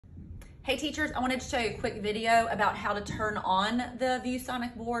Hey teachers, I wanted to show you a quick video about how to turn on the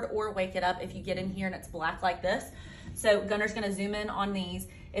Viewsonic board or wake it up if you get in here and it's black like this. So Gunner's gonna zoom in on these.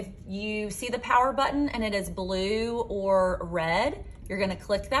 If you see the power button and it is blue or red, you're gonna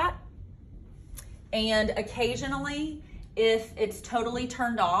click that. And occasionally, if it's totally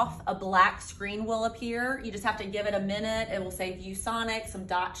turned off, a black screen will appear. You just have to give it a minute. It will say Viewsonic, some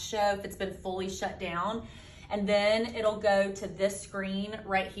dots show if it's been fully shut down. And then it'll go to this screen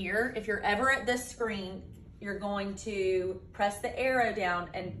right here. If you're ever at this screen, you're going to press the arrow down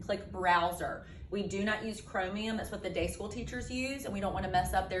and click browser. We do not use Chromium. That's what the day school teachers use, and we don't want to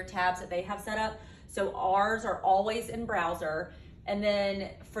mess up their tabs that they have set up. So ours are always in browser. And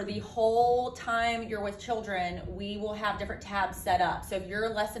then for the whole time you're with children, we will have different tabs set up. So if your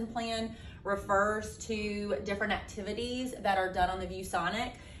lesson plan refers to different activities that are done on the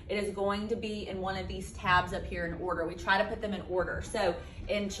Viewsonic, it is going to be in one of these tabs up here in order. We try to put them in order. So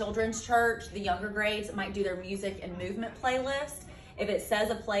in children's church, the younger grades might do their music and movement playlist. If it says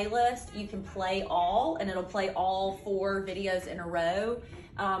a playlist, you can play all, and it'll play all 4 videos in a row.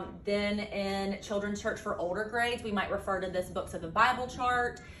 Then in children's church for older grades, we might refer to this Books of the Bible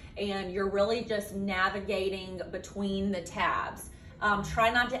chart, and you're really just navigating between the tabs.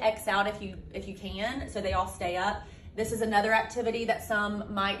 Try not to X out if you can, so they all stay up. This is another activity that some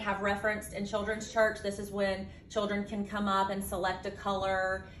might have referenced in children's church. This is when children can come up and select a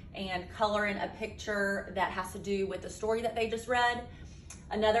color and color in a picture that has to do with the story that they just read.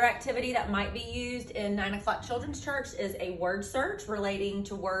 Another activity that might be used in 9 o'clock children's church is a word search relating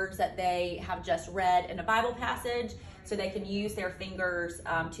to words that they have just read in a Bible passage, so they can use their fingers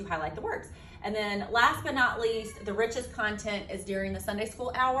to highlight the words. And then last but not least, the richest content is during the Sunday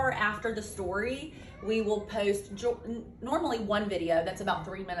school hour. After the story, we will post normally 1 video that's about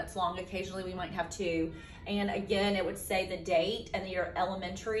 3 minutes long. Occasionally we might have 2. And again, it would say the date and your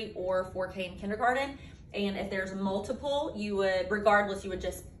elementary or 4K and kindergarten. And if there's multiple, you would, regardless, you would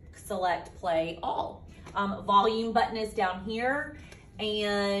just select play all. Volume button is down here.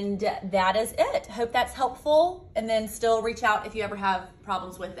 And that is it. Hope that's helpful. And then still reach out if you ever have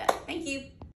problems with it. Thank you.